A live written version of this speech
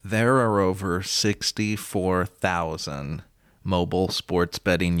There are over 64,000 mobile sports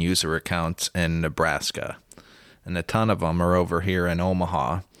betting user accounts in Nebraska, and a ton of them are over here in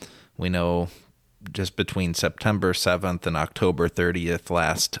Omaha. We know just between September 7th and October 30th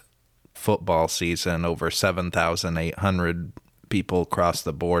last football season, over 7,800 people crossed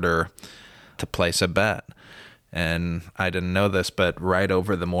the border to place a bet. And I didn't know this, but right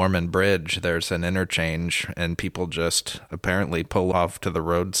over the Mormon Bridge, there's an interchange, and people just apparently pull off to the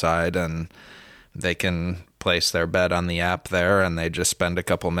roadside, and they can place their bet on the app there, and they just spend a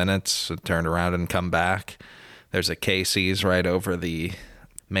couple minutes, turn around, and come back. There's a Casey's right over the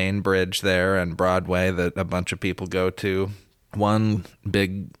main bridge there and Broadway that a bunch of people go to. One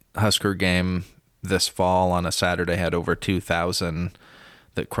big Husker game this fall on a Saturday had over 2,000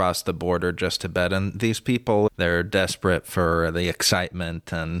 that crossed the border just to bet. And these people, they're desperate for the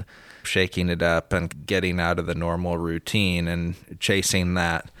excitement and shaking it up and getting out of the normal routine and chasing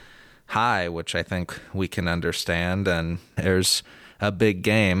that high, which I think we can understand. And there's a big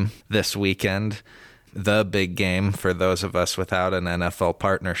game this weekend, the big game for those of us without an NFL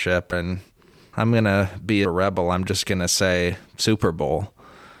partnership. And I'm going to be a rebel. I'm just going to say Super Bowl.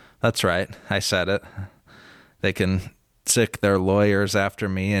 That's right. I said it. They can sick their lawyers after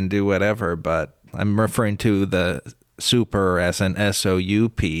me and do whatever, but I'm referring to the Super as an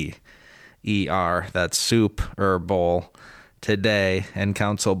SOUPER. That's Super Bowl today in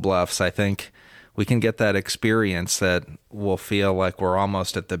Council Bluffs. I think we can get that experience that we'll feel like we're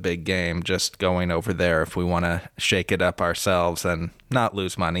almost at the big game just going over there if we want to shake it up ourselves and not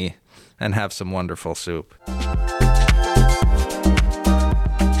lose money and have some wonderful soup.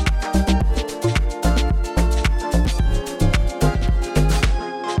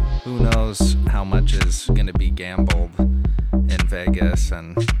 How much is going to be gambled in Vegas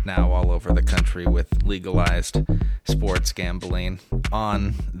and now all over the country with legalized sports gambling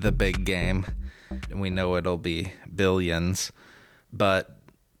on the big game. We know it'll be billions, but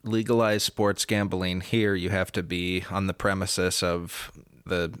legalized sports gambling here, you have to be on the premises of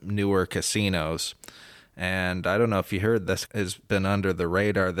the newer casinos. And I don't know if you heard, this has been under the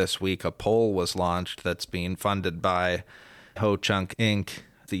radar this week. A poll was launched that's being funded by Ho Chunk Inc.,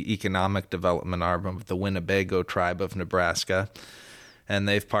 the economic development arm of the Winnebago tribe of Nebraska. And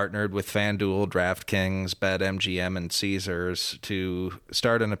they've partnered with FanDuel, DraftKings, BetMGM, and Caesars to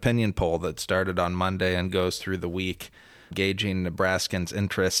start an opinion poll that started on Monday and goes through the week, gauging Nebraskans'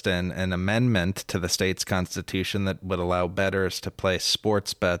 interest in an amendment to the state's constitution that would allow bettors to place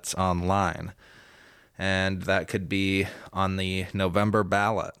sports bets online. And that could be on the November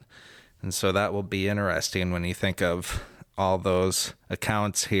ballot. And so that will be interesting when you think of all those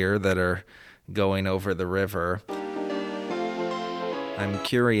accounts here that are going over the river. I'm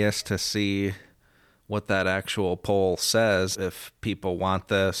curious to see what that actual poll says, if people want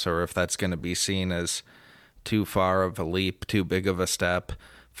this or if that's going to be seen as too far of a leap, too big of a step.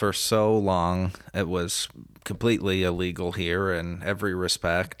 For so long, it was completely illegal here in every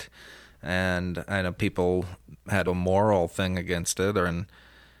respect. And I know people had a moral thing against it, and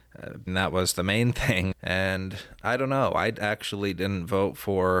that was the main thing. And I don't know. I actually didn't vote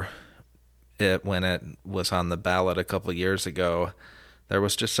for it when it was on the ballot a couple of years ago. There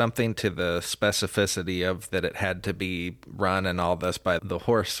was just something to the specificity of that it had to be run and all this by the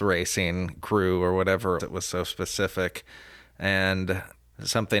horse racing crew or whatever. It was so specific. And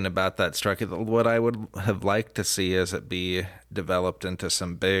something about that struck it. What I would have liked to see is it be developed into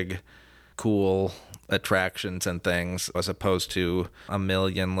some big, cool attractions and things, as opposed to a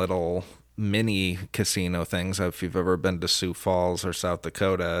million little mini casino things. If you've ever been to Sioux Falls or South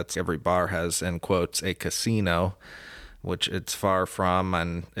Dakota, every bar has, in quotes, a casino, which it's far from,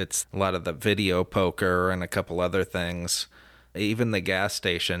 and it's a lot of the video poker and a couple other things. Even the gas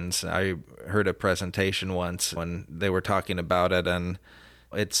stations, I heard a presentation once when they were talking about it, and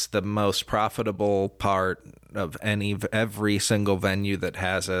it's the most profitable part of every single venue that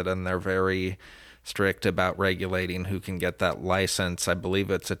has it, and they're very strict about regulating who can get that license. I believe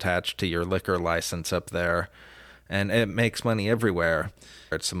it's attached to your liquor license up there, and it makes money everywhere.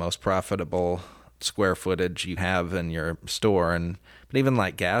 It's the most profitable square footage you have in your store. But even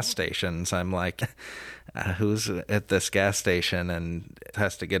like gas stations, I'm like, who's at this gas station and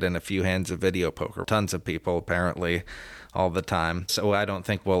has to get in a few hands of video poker? Tons of people, apparently, all the time. So I don't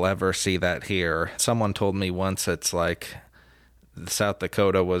think we'll ever see that here. Someone told me once it's like South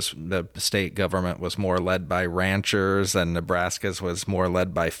Dakota the state government was more led by ranchers and Nebraska's was more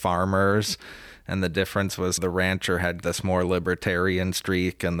led by farmers. And the difference was the rancher had this more libertarian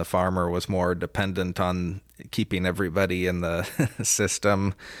streak and the farmer was more dependent on keeping everybody in the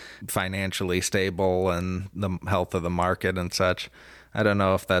system financially stable and the health of the market and such. I don't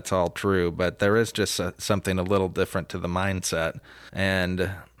know if that's all true, but there is just something a little different to the mindset.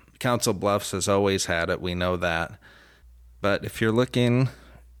 And Council Bluffs has always had it. We know that. But if you're looking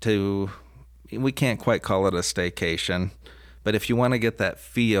to, we can't quite call it a staycation, but if you want to get that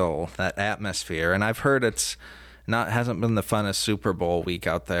feel, that atmosphere, and I've heard hasn't been the funnest Super Bowl week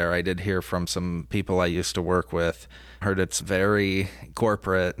out there. I did hear from some people I used to work with, heard it's very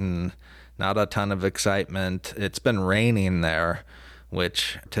corporate and not a ton of excitement. It's been raining there,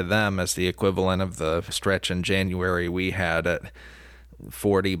 which to them is the equivalent of the stretch in January we had at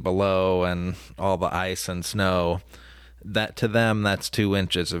 40 below and all the ice and snow. That to them, that's 2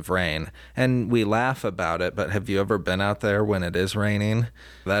 inches of rain. And we laugh about it, but have you ever been out there when it is raining?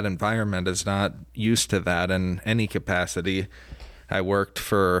 That environment is not used to that in any capacity. I worked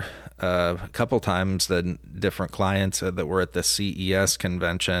for a couple times the different clients that were at the CES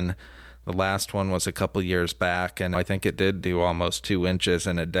convention. The last one was a couple years back, and I think it did do almost 2 inches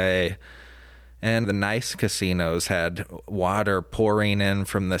in a day. And the nice casinos had water pouring in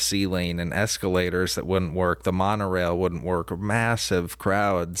from the ceiling and escalators that wouldn't work. The monorail wouldn't work. Massive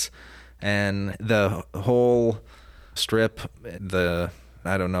crowds. And the whole strip,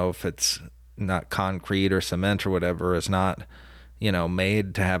 I don't know if it's not concrete or cement or whatever, is not,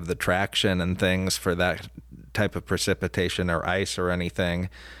 made to have the traction and things for that type of precipitation or ice or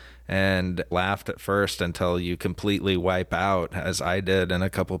anything. And laughed at first until you completely wipe out, as I did and a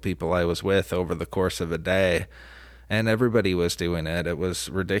couple people I was with over the course of a day. And everybody was doing it. It was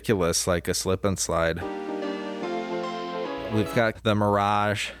ridiculous, like a slip and slide. We've got the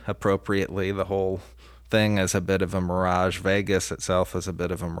Mirage appropriately. The whole thing is a bit of a mirage. Vegas itself is a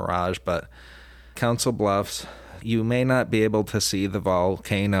bit of a mirage, but Council Bluffs, you may not be able to see the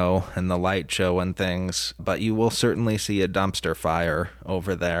volcano and the light show and things, but you will certainly see a dumpster fire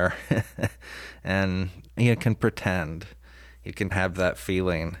over there. And you can pretend. You can have that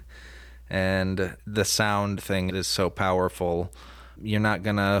feeling. And the sound thing is so powerful. You're not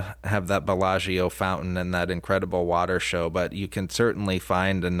going to have that Bellagio fountain and that incredible water show, but you can certainly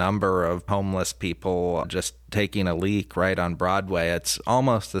find a number of homeless people just taking a leak right on Broadway. It's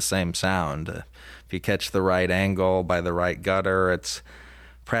almost the same sound. If you catch the right angle by the right gutter, it's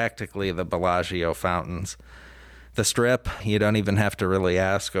practically the Bellagio fountains. The Strip, you don't even have to really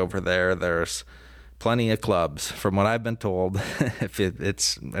ask over there. There's plenty of clubs, from what I've been told. If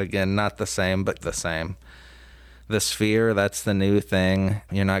it's, again, not the same, but the same. The Sphere, that's the new thing.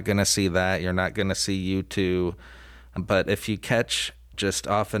 You're not going to see that. You're not going to see U2. But if you catch just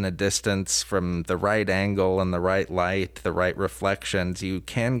off in a distance from the right angle and the right light, the right reflections, you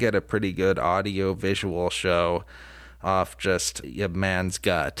can get a pretty good audio-visual show off just a man's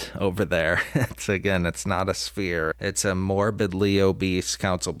gut over there. It's not a sphere. It's a morbidly obese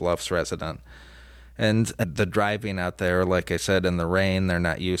Council Bluffs resident. And the driving out there, like I said, in the rain, they're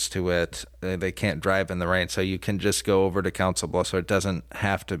not used to it. They can't drive in the rain, so you can just go over to Council Bluffs, so it doesn't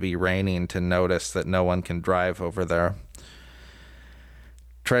have to be raining to notice that no one can drive over there.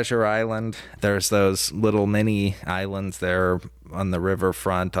 Treasure Island, there's those little mini islands there on the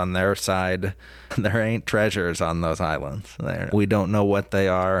riverfront on their side. There ain't treasures on those islands. We don't know what they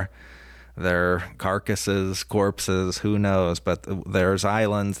are. They're carcasses, corpses, who knows, but there's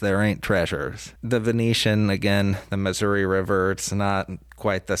islands, there ain't treasures. The Venetian, again, the Missouri River, it's not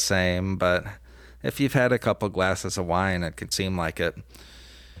quite the same, but if you've had a couple glasses of wine, it could seem like it.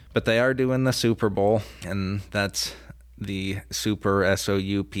 But they are doing the Super Bowl, and that's the Super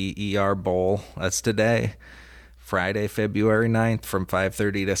SOUPER Bowl. That's today, Friday, February 9th from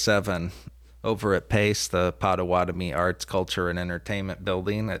 5:30 to 7 over at PACE, the Potawatomi Arts, Culture, and Entertainment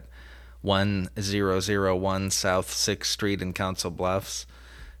Building at 1001 South 6th Street in Council Bluffs.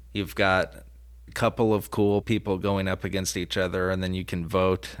 You've got a couple of cool people going up against each other, and then you can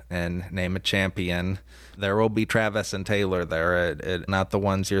vote and name a champion. There will be Travis and Taylor there, not the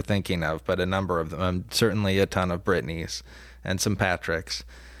ones you're thinking of, but a number of them. Certainly a ton of Britneys and some Patricks.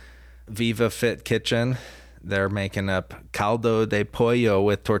 Viva Fit Kitchen, they're making up caldo de pollo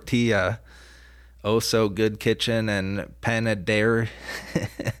with tortilla. Oh So Good Kitchen and Panaderia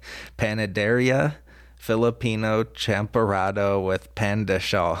Filipino Champorado with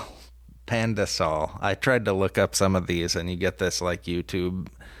pandesal. I tried to look up some of these, and you get this, like, YouTube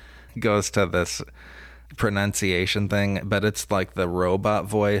goes to this pronunciation thing, but it's like the robot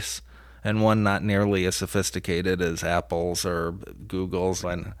voice, and one not nearly as sophisticated as Apple's or Google's,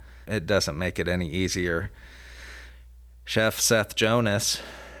 and it doesn't make it any easier. Chef Seth Jonas,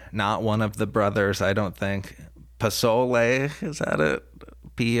 not one of the brothers, I don't think. Pozole, is that it?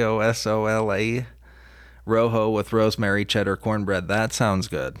 P-O-S-O-L-E. Rojo with rosemary cheddar cornbread. That sounds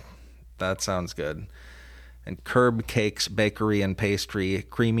good. And Curb Cakes Bakery and Pastry,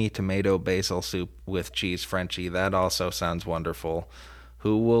 creamy tomato basil soup with cheese Frenchie. That also sounds wonderful.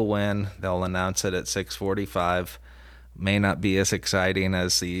 Who will win? They'll announce it at 6:45. May not be as exciting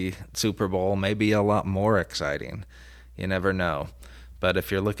as the Super Bowl, may be a lot more exciting. You never know. But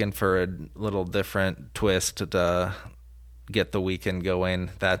if you're looking for a little different twist to get the weekend going,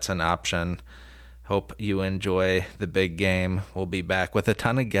 that's an option. Hope you enjoy the big game. We'll be back with a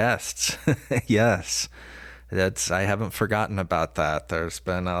ton of guests. Yes. I haven't forgotten about that. There's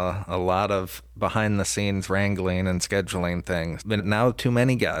been a lot of behind-the-scenes wrangling and scheduling things, but now too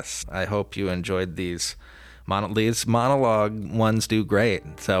many guests. I hope you enjoyed these. These monologue ones do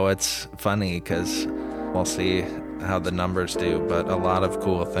great, so it's funny because we'll see how the numbers do, but a lot of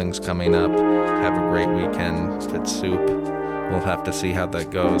cool things coming up. Have a great weekend. If it's soup, we'll have to see how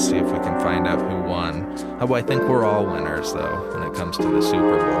that goes, see if we can find out who won. Oh, I think we're all winners, though, when it comes to the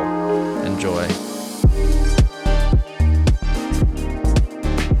Super Bowl. Enjoy.